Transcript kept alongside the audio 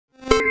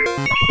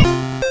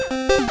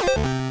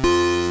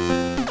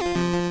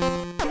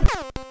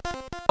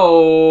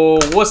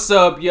What's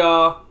up,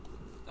 y'all?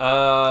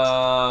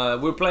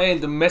 We're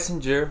playing The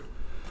Messenger,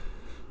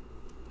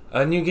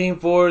 a new game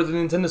for the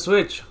Nintendo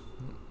Switch.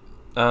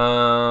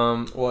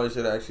 Well, is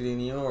it actually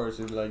new or is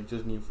it like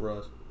just new for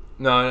us?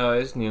 No,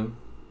 it's new.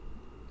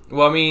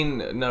 Well, I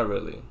mean, not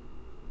really.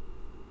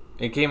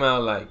 It came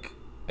out like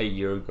a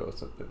year ago or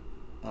something.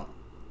 Oh,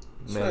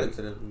 it's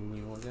relatively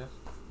new, I guess.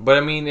 But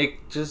I mean,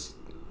 it just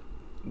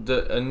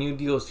a new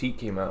DLC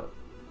came out.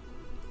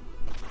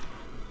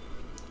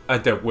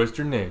 At the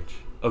western edge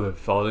of a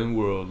fallen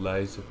world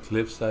lies a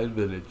cliffside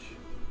village,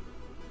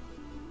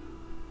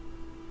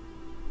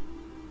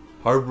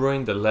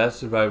 harboring the last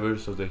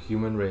survivors of the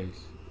human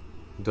race,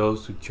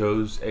 those who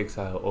chose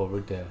exile over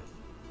death.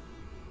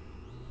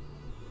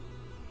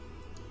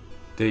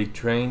 They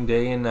train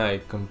day and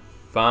night,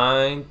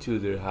 confined to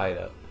their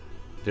hideout.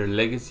 Their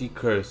legacy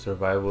cursed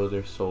survival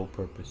their sole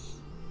purpose.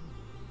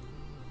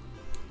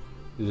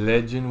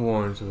 Legend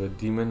warns of a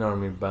demon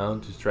army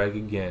bound to strike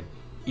again,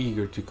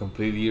 eager to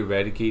completely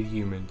eradicate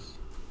humans.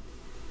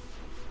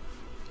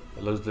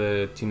 I love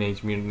the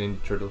Teenage Mutant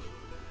Ninja Turtles.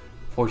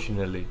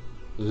 Fortunately,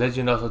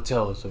 legend also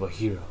tells of a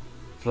hero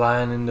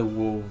flying in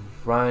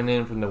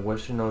from the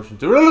Western Ocean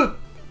to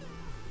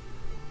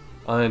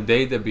on a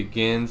day that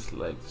begins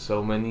like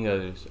so many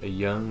others. A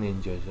young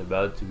ninja is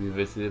about to be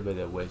visited by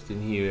the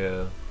Western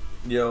hero.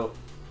 Yo,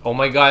 oh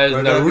my God!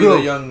 we're gonna be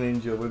the young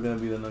ninja. We're gonna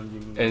be the young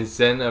ninja. And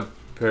send a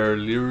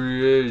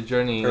perilous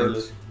journey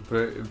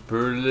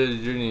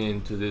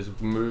into this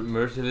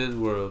merciless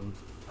world.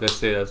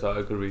 That's it. That's all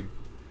I could read.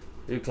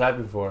 What are you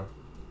clapping for?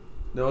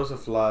 There was a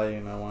fly,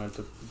 and I wanted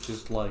to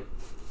just like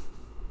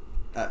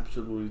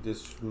absolutely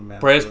dismantle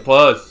Press it.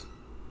 plus.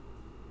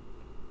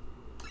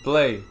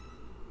 Play.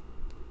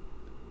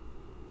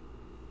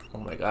 Oh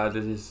my God!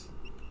 This is.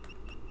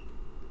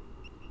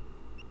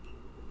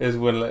 It's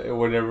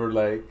whenever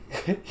like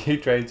you're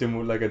trying to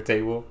move like a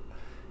table,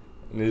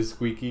 and it's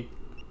squeaky.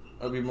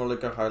 I'll be more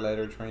like a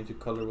highlighter, trying to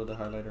color with a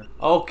highlighter.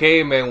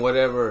 Okay, man.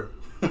 Whatever.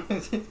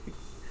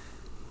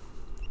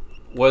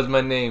 What's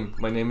my name?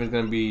 My name is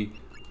gonna be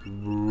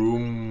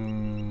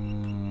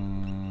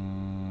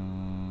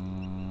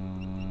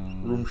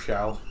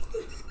Rumshao.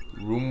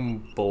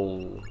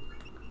 Rumble.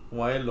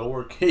 Why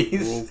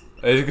lowercase?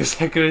 It's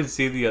because I couldn't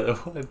see the other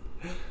one.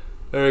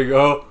 There we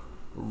go.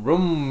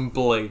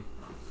 Rumble.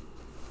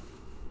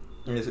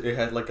 It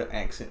had like an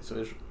accent, so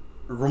it's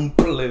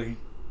Rumpley.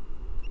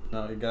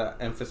 No, you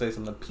gotta emphasize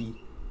on the P.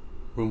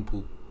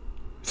 Rumple.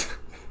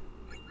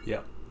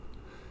 Yeah.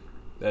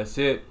 That's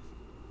it.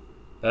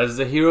 That's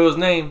the hero's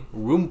name.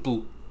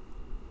 Rumple.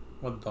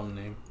 What a dumb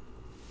name.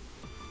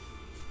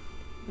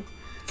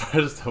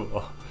 First of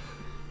all,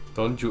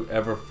 don't you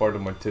ever fart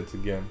on my tits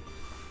again.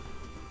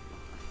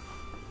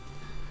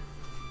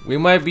 We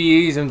might be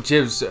eating some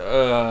chips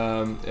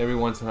every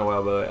once in a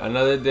while, but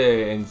another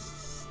day and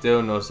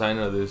still no sign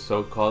of this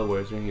so-called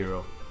Western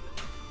hero.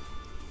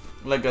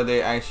 Like, are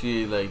they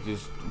actually like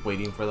just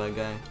waiting for that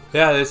guy?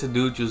 Yeah, there's a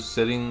dude just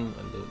sitting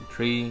on the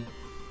tree.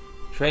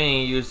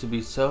 Training used to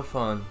be so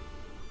fun.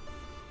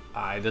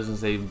 It doesn't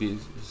say be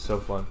so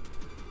fun.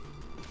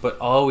 But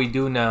all we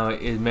do now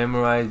is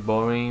memorize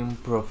boring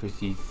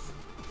prophecies.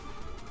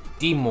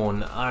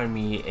 Demon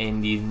army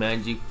and this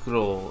magic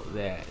scroll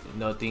that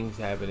nothing's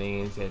happening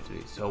in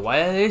centuries. So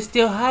why are they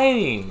still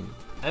hiding?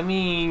 I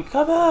mean,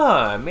 come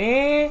on,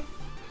 man.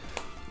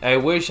 I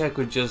wish I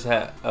could just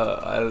have.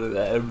 I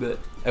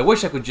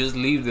wish I could just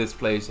leave this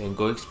place and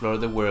go explore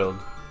the world.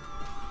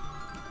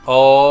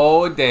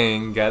 Oh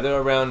dang! Gather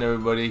around,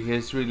 everybody.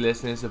 History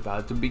lesson is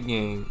about to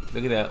begin.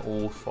 Look at that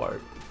old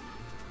fart.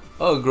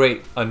 Oh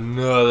great!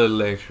 Another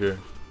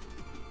lecture.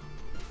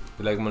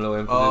 You like my little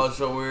emphasis? Oh,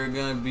 so we're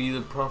gonna be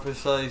the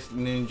prophesized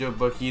ninja,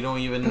 but he don't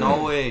even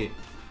know it.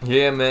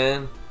 Yeah,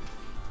 man.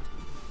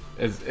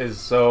 It's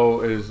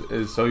so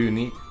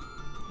unique.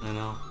 I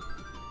know.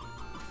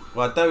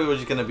 Well, I thought we were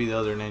just gonna be the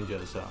other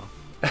ninja, so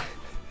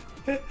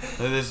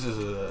this is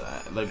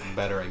like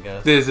better, I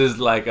guess. This is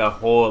like a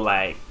whole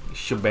like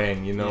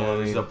shebang, you know what I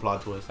mean? This is a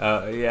plot twist.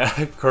 Yeah,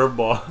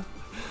 curveball.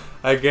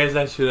 I guess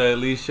I should at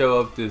least show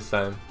up this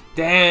time.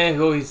 Damn,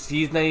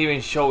 he's not even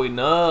showing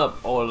up.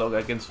 Oh look,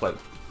 I can swipe.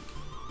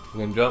 I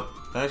can jump.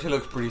 That actually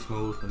looks pretty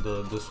smooth.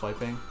 The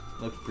swiping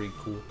looks pretty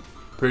cool.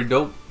 Pretty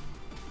dope.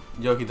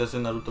 Yo, he does a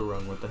Naruto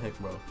run. What the heck,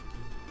 bro?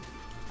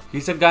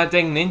 He's a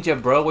goddamn ninja,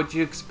 bro. What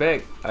you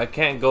expect? I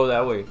can't go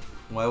that way.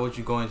 Why would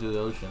you go into the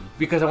ocean?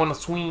 Because I want to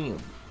swim.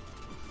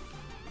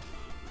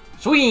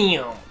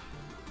 Swim!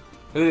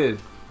 Look at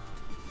this.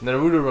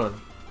 Naruto run.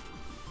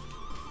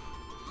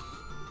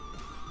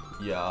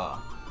 Yeah.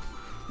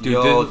 Dude,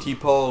 yo,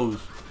 T-pose.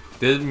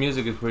 This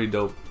music is pretty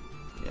dope.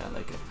 Yeah, I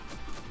like it.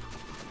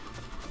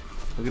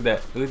 Look at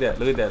that. Look at that.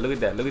 Look at that. Look at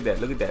that. Look at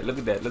that. Look at that. Look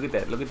at that. Look at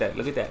that. Look at that.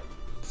 Look at that.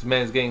 This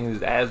man's getting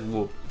his ass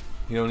whooped.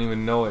 He don't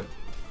even know it.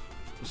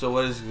 So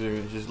what is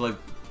it? Just like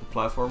a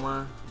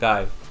platformer?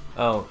 Die.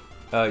 Oh.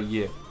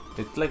 Yeah.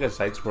 It's like a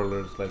side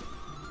scroller. It's like.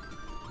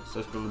 So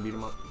it's gonna beat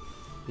him up.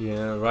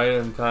 Yeah, right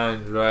on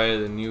time, right?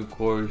 The new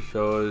course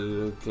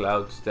shows the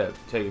cloud step,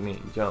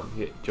 technique, jump,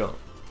 hit, jump.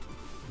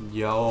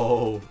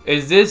 Yo.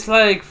 Is this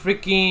like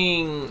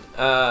freaking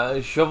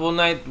Shovel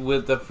Knight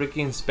with the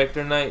freaking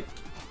Spectre Knight?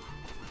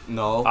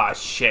 No. Ah,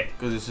 shit.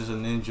 Because this is a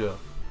ninja.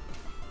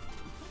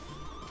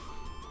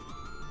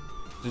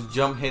 Just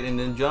jump, hit, and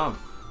then jump.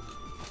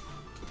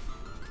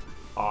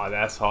 Oh,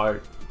 that's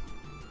hard.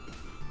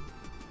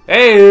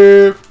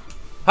 Hey!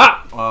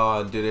 Ha!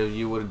 Oh, dude, if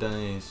you would have done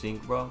it in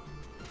sync, bro.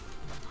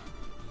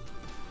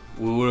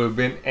 We would have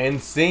been in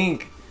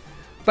sync.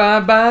 Bye,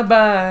 bye,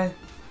 bye.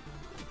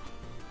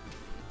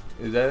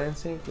 Is that in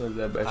sync or is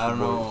that Backstreet Boys? I don't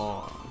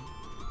know.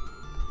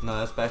 No,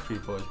 that's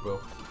Backstreet Boys, bro.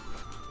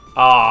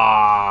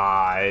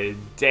 Ah,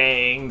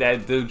 dang,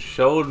 that dude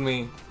showed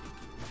me.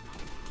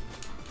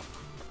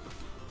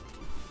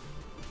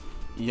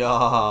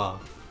 Yeah.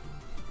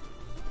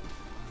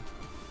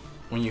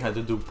 When you had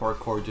to do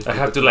parkour, just I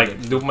have to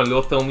like do my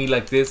little thummy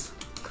like this.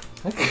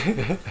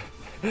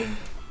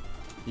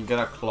 You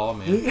got a claw,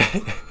 man.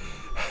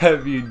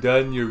 Have you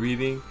done your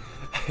reading?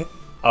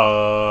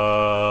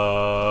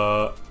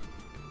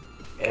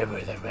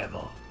 Ever the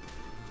rebel.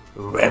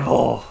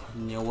 Rebel.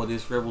 You know what?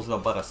 This rebel's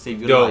about to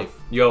save your Yo, life.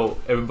 yo,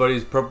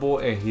 everybody's purple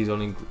and he's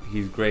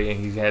gray and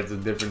he has a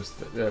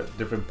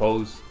different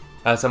pose.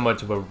 That's how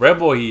much of a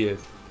rebel he is.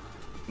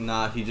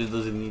 Nah, he just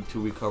doesn't need to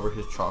recover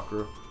his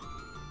chakra.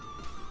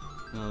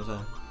 You know what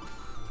I'm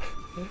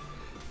saying?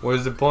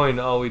 What's the point?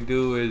 All we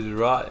do is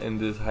rot in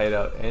this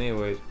hideout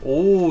anyways.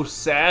 Oh,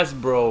 sass,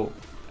 bro.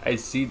 I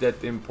see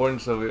that the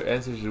importance of your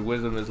ancestors'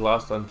 wisdom is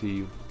lost on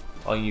you.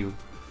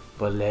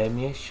 But let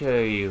me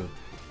assure you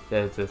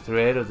that the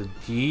threat of the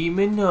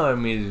demon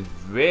army is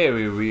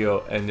very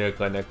real and they're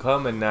gonna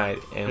come at night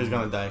and He's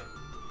gonna die.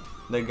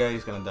 That guy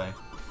is gonna die.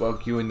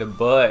 fuck you in the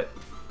butt.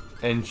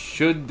 And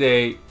should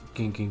they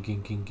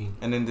king.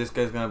 And then this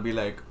guy's gonna be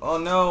like, oh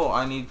no,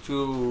 I need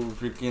to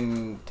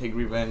freaking take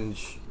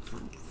revenge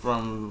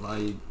from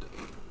my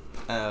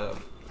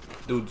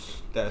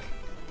dude's death.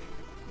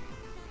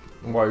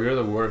 Wow, you're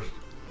the worst.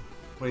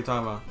 What are you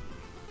talking about?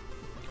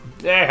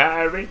 They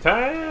have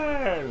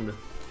returned.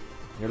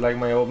 You're like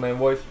my old man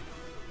voice.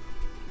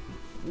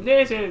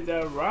 This is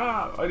the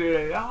wrong.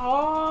 This is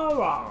all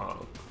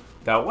wrong.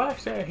 The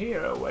Western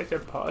hero was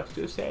supposed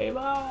to save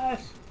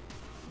us.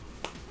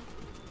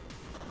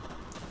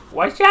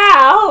 Watch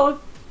out!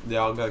 They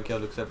all got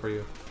killed except for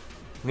you.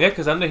 Yeah,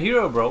 cause I'm the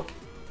hero, bro.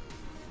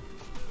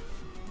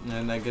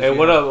 And I guess. Hey,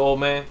 what up, old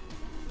man?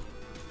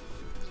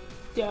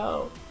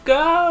 Yo,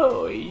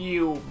 go,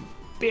 you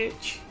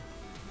bitch.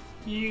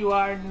 You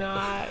are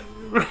not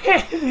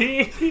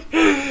ready.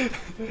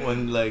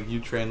 When like you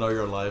train all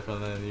your life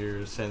and then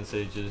your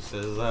sensei just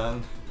says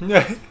that.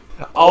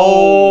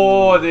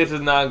 Oh, this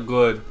is not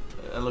good.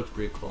 That looks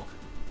pretty cool.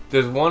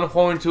 There's 1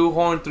 horn, 2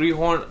 horn, 3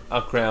 horn,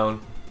 a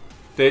crown.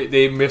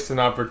 They missed an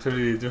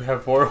opportunity to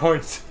have 4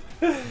 horns.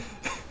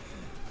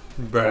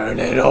 Burn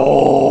it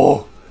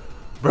all.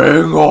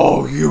 Bring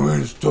all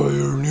humans to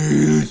your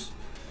knees.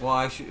 Well,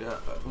 actually,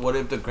 what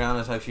if the ground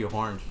is actually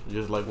horns?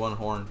 Just like 1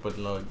 horn, but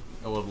like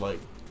it was like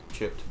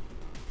chipped.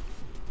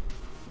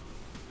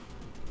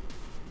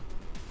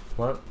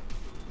 What?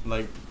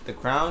 Like the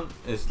crown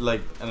is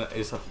like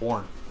it's a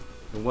horn.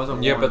 It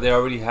wasn't. Yeah, horn, but they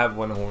already have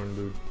 1 horn,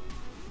 dude.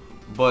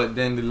 But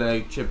then they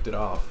like chipped it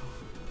off.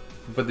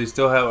 But they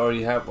still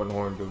already have 1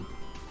 horn, dude.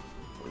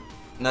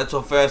 Not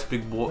so fast,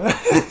 big boy.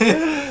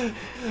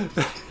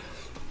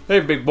 Hey,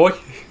 big boy.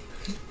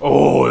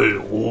 Oh,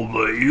 who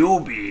may you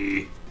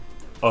be?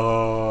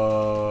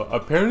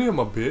 Apparently I'm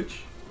a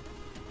bitch.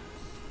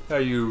 Are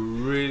you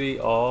really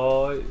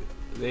all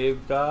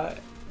they've got?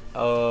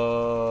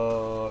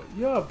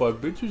 Yeah, but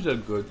bitches are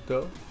good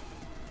though.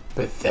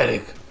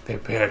 Pathetic.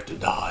 Prepare to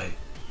die.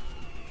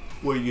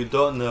 What you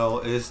don't know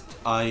is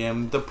I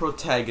am the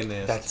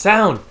protagonist. That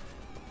sound.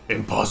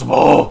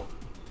 Impossible.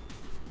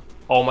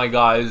 Oh my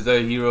god, he's the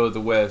hero of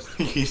the West.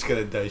 He's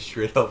gonna die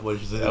straight up.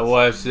 Watch this.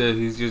 Watch this.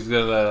 He's just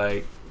gonna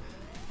like.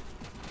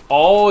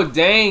 Oh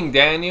dang,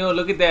 Daniel!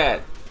 Look at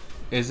that.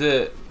 It's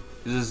a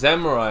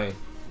samurai.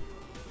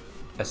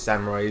 A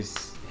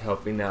samurai's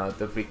helping out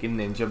the freaking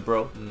ninja,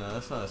 bro. No,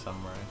 that's not a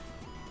samurai.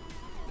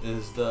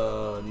 It's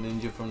the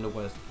ninja from the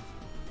West.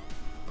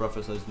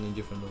 Prophet says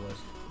ninja from the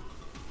West.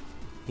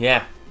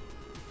 Yeah.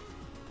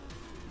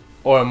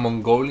 Or a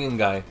Mongolian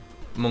guy.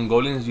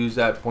 Mongolians use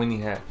that pointy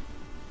hat.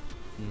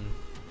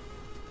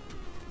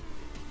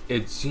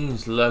 It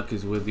seems luck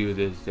is with you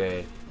this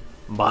day.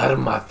 What?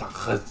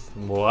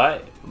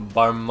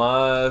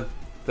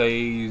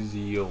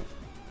 Barmathazio.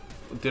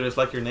 Dude, it's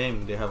like your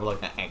name. They have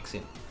like an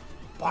accent.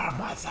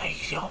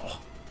 Barmathazio.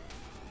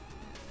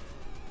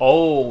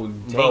 Oh,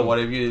 dang. But what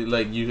if you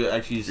like you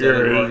actually say it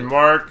right?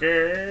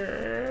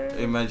 Market.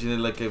 Imagine it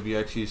like if you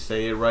actually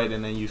say it right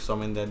and then you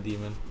summon that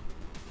demon.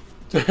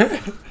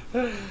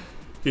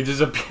 He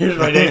just appears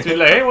right next to me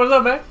like, hey, what's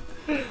up, man?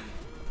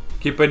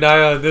 Keep an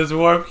eye on this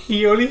warp.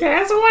 He only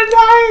has 1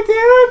 eye,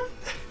 dude.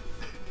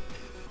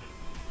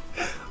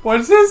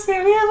 What's this? He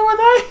only has 1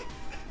 eye.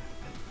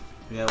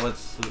 Yeah,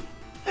 what's...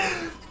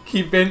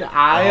 Keep an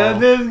eye on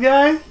this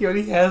guy. He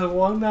only has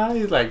 1 eye.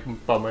 He's like,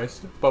 by my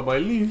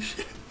leash.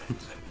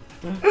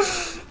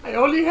 I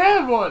only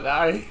have one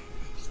eye.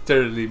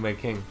 Steadily, my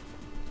king.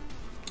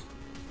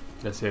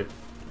 That's it.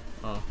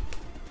 Oh.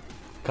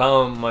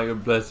 Count your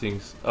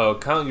blessings. Oh,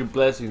 count your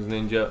blessings,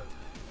 ninja.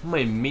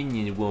 My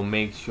minions will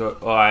make sure.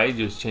 Oh, I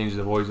just changed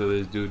the voice of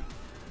this dude.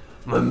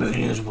 My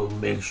minions will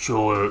make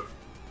sure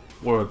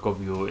work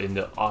of you in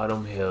the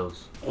autumn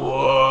hills.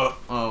 What?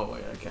 Oh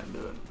wait, I can't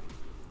do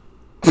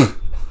it.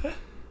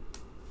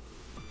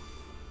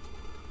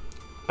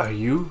 Are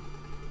you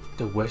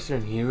the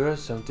Western hero?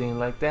 Something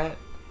like that?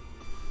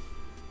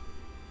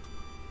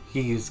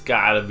 He's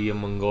gotta be a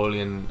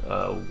Mongolian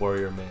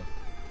warrior, man.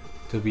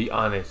 To be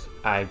honest,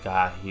 I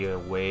got here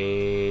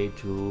way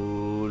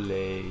too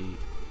late.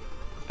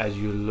 As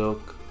you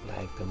look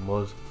like the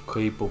most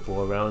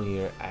capable around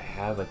here, I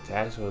have a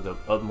task of the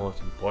utmost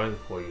importance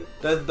for you.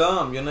 That's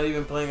dumb. You're not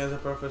even playing as a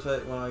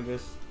professor. Well, I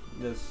guess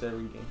that's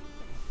every game.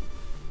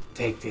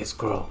 Take this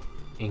scroll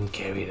and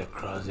carry it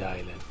across the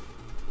island.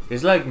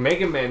 It's like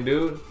Mega Man,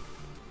 dude.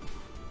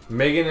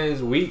 Mega Man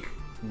is weak,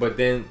 but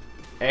then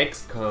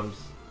X comes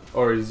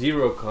or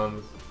Zero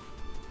comes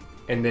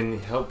and then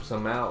helps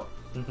him out.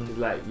 It's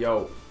like,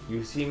 yo,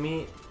 you see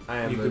me? I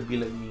am. You could be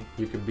like me.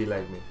 You could be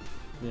like me.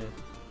 Yeah.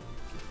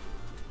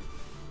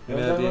 You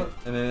And know then, what I'm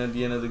and then at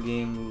the end of the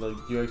game, like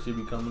you actually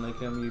become like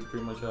him. You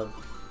pretty much have.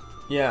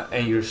 Yeah,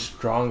 and you're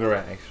stronger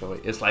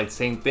actually. It's like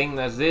same thing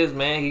as this,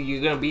 man.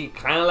 You're gonna be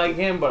kind of like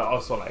him, but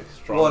also like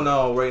strong. Well,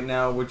 no, right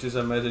now, which is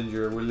a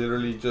messenger, we're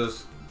literally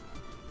just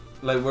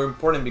like we're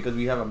important because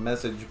we have a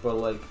message, but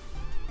like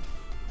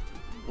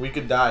we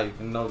could die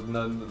and no,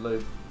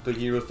 like the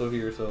hero's still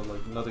here, so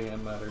like nothing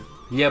matters.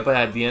 Yeah, but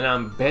at the end, I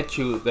bet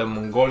you the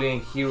Mongolian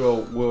hero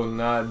will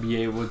not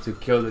be able to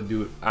kill the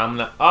dude. I'm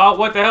not. Oh,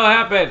 what the hell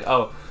happened?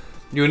 Oh,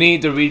 you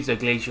need to reach the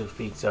Glacial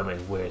Peak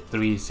Summit where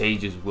 3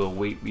 sages will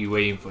be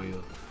waiting for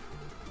you.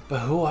 But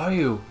who are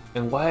you?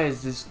 And why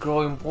is this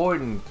scroll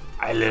important?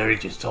 I literally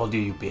just told you,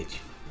 you bitch.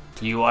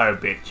 You are a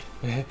bitch.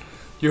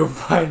 You'll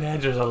find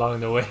answers along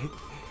the way.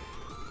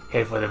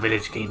 Head for the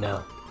village gate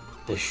now.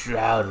 The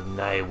Shroud of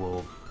Night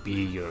will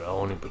be your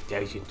only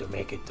protection to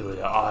make it through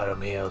the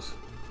autumn hills.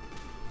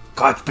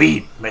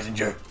 Godspeed,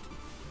 messenger.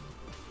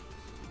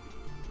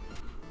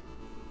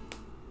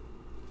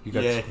 You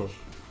got Yeah. the scroll.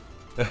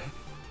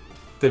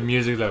 The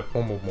music like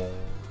boom, boom, boom.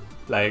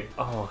 Like,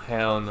 oh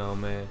hell no,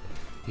 man.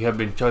 You have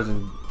been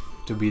chosen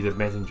to be the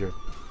messenger,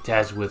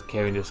 tasked with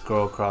carrying the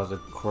scroll across the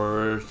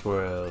cursed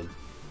world.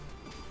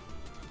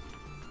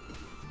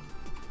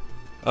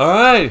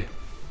 Alright.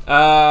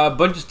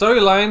 Bunch of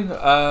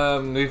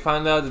storyline. We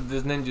found out that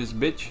this ninja's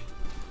bitch.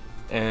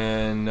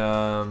 And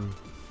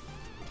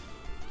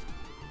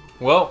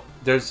well,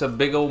 there's a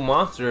big old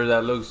monster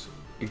that looks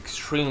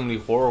extremely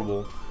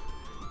horrible.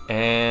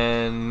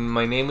 And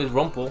my name is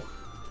Rumpel.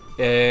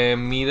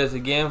 And meet us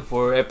again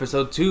for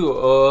episode 2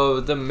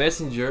 of The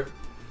Messenger.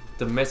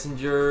 The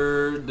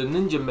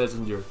Ninja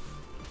Messenger.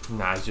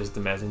 Nah, it's just The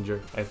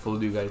Messenger. I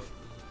fooled you guys.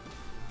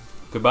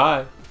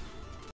 Goodbye.